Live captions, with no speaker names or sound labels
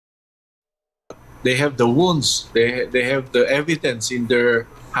they have the wounds. They have the evidence in their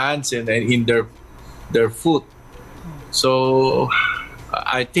hands and in their foot. So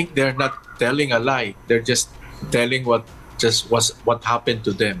I think they're not telling a lie. They're just telling what happened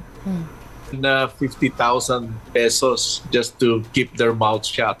to them. 50,000 pesos just to keep their mouth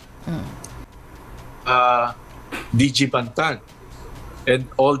shut. DG Bantag, and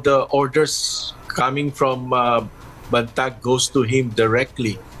all the orders coming from Bantag goes to him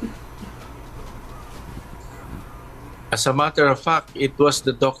directly. As a matter of fact, it was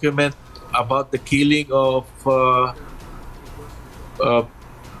the document about the killing of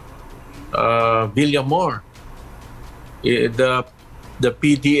Villamor. The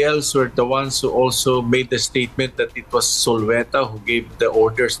PDLs were the ones who also made the statement that it was Zulueta who gave the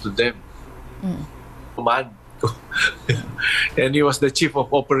orders to them. Command. And he was the chief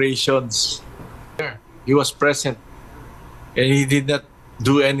of operations. He was present, and he did not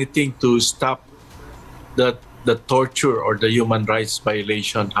do anything to stop the torture or the human rights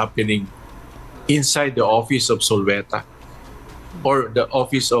violation happening inside the office of Zulueta or the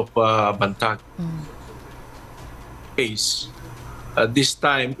office of Bantag. Case. This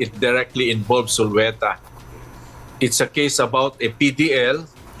time, it directly involves Zulueta. It's a case about a PDL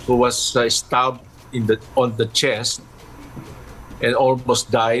who was stabbed on the chest and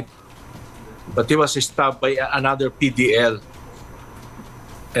almost died. But he was stabbed by another PDL.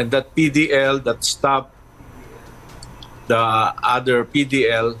 And that PDL that stabbed the other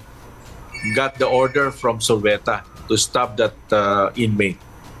PDL got the order from Zulueta to stab that inmate.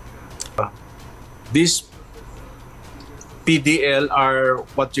 These PDL are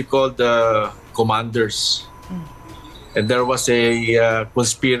what you call the commanders. And there was a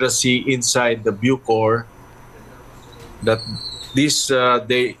conspiracy inside the BUcor that there's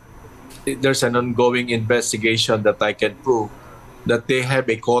an ongoing investigation that I can prove that they have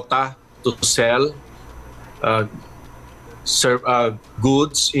a quota to sell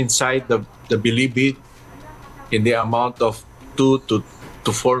goods inside the Bilibid in the amount of 2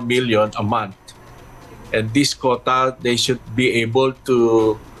 to 4 million a month. And this quota, they should be able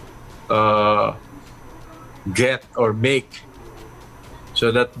to get or make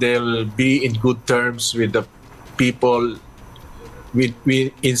so that they'll be in good terms with the people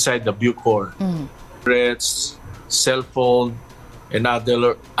inside the BUcor. Threats, cell phone, and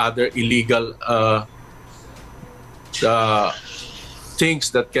other illegal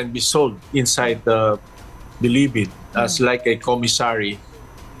things that can be sold inside the Bilibid as like a commissary.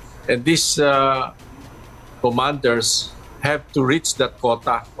 And these commanders have to reach that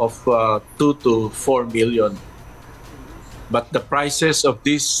quota of 2 to 4 million. But the prices of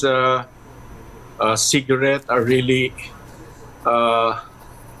this cigarette are really,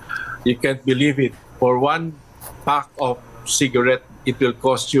 you can't believe it. For one pack of cigarette, it will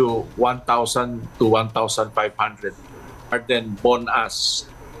cost you 1,000 to 1,500. Then Bonas,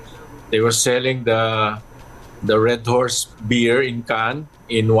 they were selling the Red Horse beer in can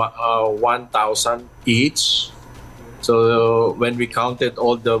in 1,000 each. So when we counted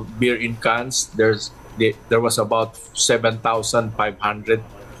all the beer in cans, there was about 7,500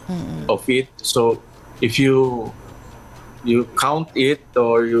 of it. So if you count it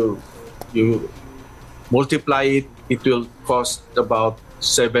or you multiply it, it will cost about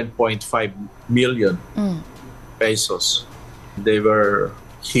 7.5 million pesos. They were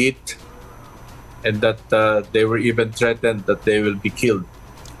hit, and that they were even threatened that they will be killed.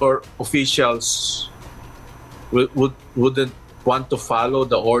 Or officials wouldn't want to follow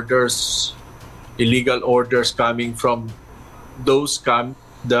the orders, illegal orders coming from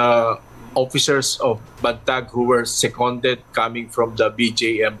the officers of Bantag who were seconded coming from the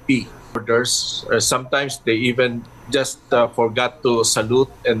BJMP orders. Sometimes they even just forgot to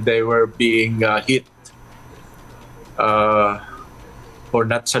salute, and they were being hit for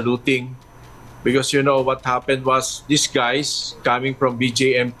not saluting. Because you know what happened was, these guys coming from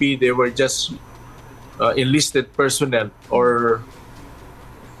BJMP, they were just enlisted personnel or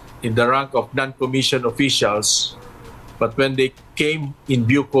in the rank of non-commissioned officials. But when they came in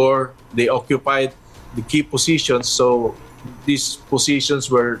BUcor, they occupied the key positions. So these positions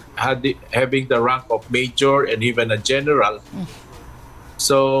were having the rank of major and even a general.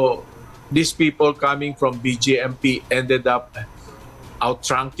 So these people coming from BJMP ended up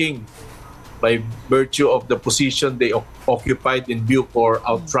outranking by virtue of the position they occupied in BUcor,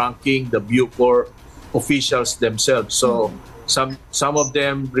 outranking the BUcor officials themselves. So some of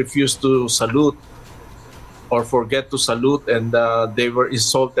them refused to salute or forget to salute, and they were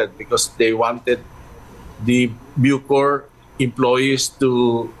insulted because they wanted the BUcor employees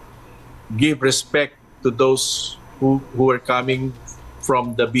to give respect to those who were coming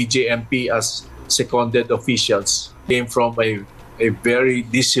from the BJMP as seconded officials. Came from a very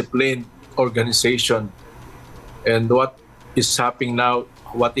disciplined organization. And what is happening now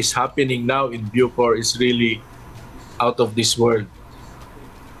in BUcor is really out of this world.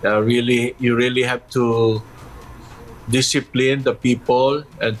 You really have to discipline the people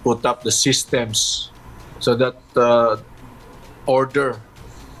and put up the systems so that order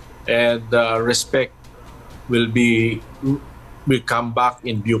and respect will come back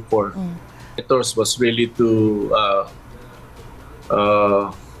in BUcor. It was really to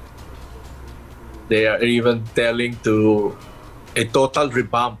they are even telling to a total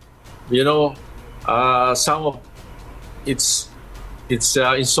revamp. You know, some of it's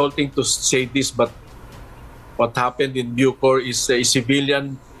insulting to say this, but what happened in BUcor is a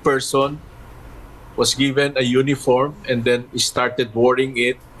civilian person was given a uniform and then he started wearing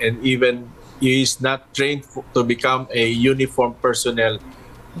it, and even he is not trained to become a uniform personnel.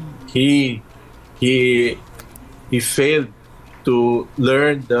 He failed to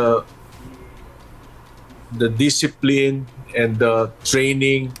learn the discipline and the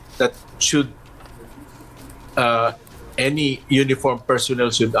training that should any uniform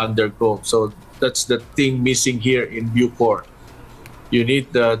personnel should undergo. So that's the thing missing here in BUcor. You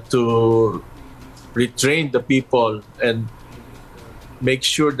need to retrain the people and make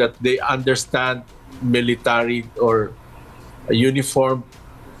sure that they understand military or a uniform,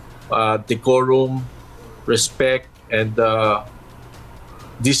 decorum, respect, and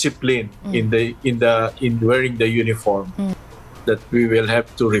discipline in wearing the uniform. That we will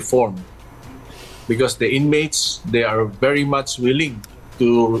have to reform, because the inmates, they are very much willing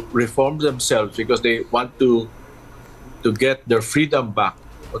to reform themselves because they want to get their freedom back.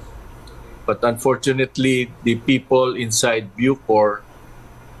 But unfortunately, the people inside BUcor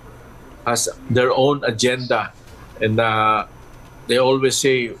has their own agenda, and they always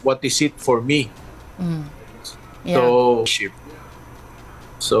say, "What is it for me?" Yeah.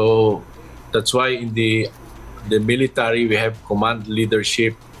 So that's why in the military we have command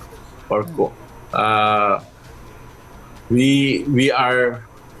leadership, or we are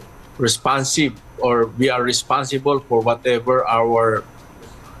responsive, or we are responsible for whatever our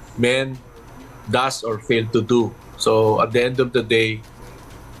men does or fail to do. So at the end of the day,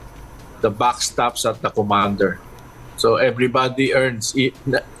 the buck stops at the commander. So everybody earns,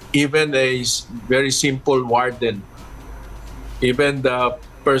 even a very simple warden, even the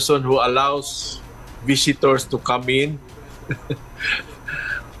person who allows visitors to come in,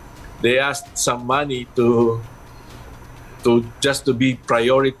 they ask some money to just to be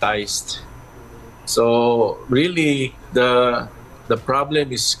prioritized. So really, the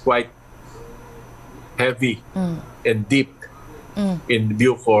problem is quite heavy and deep in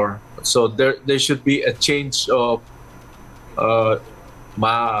BUcor. So there should be a change of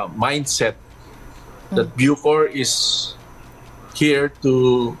mindset that BUcor is here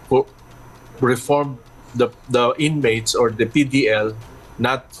to reform the inmates or the PDL,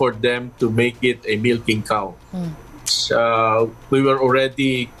 not for them to make it a milking cow. We were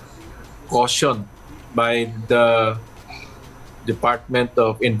already cautioned by the Department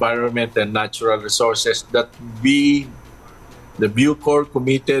of Environment and Natural Resources that the BUcor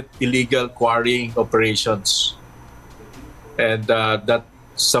committed illegal quarrying operations, and that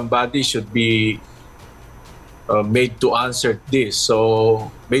somebody should be made to answer this.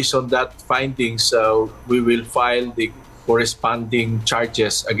 So based on that findings, we will file the corresponding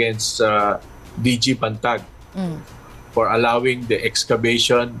charges against DG Bantag for allowing the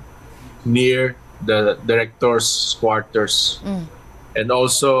excavation near the director's quarters. And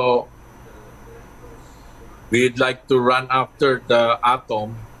also, we'd like to run after the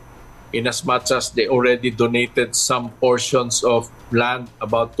ATOM, in as much as they already donated some portions of land,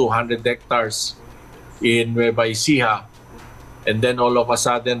 about 200 hectares in Nueva Ecija, and then all of a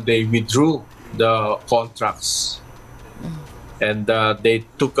sudden they withdrew the contracts, and they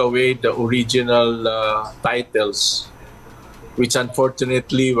took away the original titles, which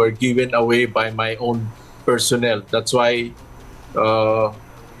unfortunately were given away by my own personnel. That's why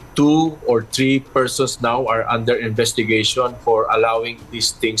 2 or 3 persons now are under investigation for allowing these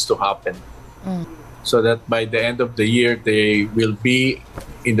things to happen. So that by the end of the year, they will be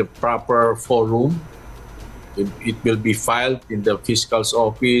in the proper forum. It will be filed in the fiscal's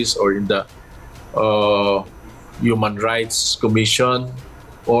office or in the Human Rights Commission,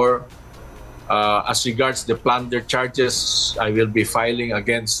 or as regards the plunder charges, I will be filing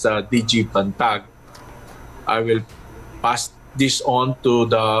against DG Bantag. I will pass this on to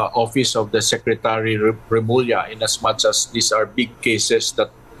the office of the Secretary Remulla, in as much as these are big cases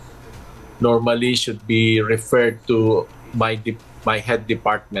that normally should be referred to my head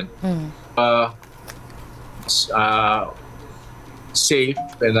department. safe,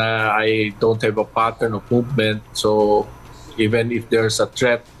 and I don't have a pattern of movement. So even if there's a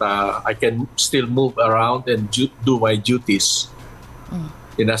threat, I can still move around and do my duties.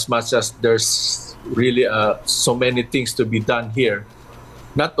 In as much as there's really so many things to be done here,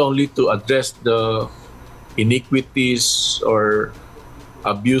 not only to address the iniquities or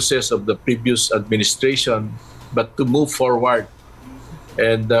abuses of the previous administration, but to move forward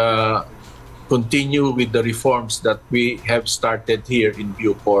and continue with the reforms that we have started here in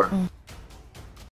BUcor.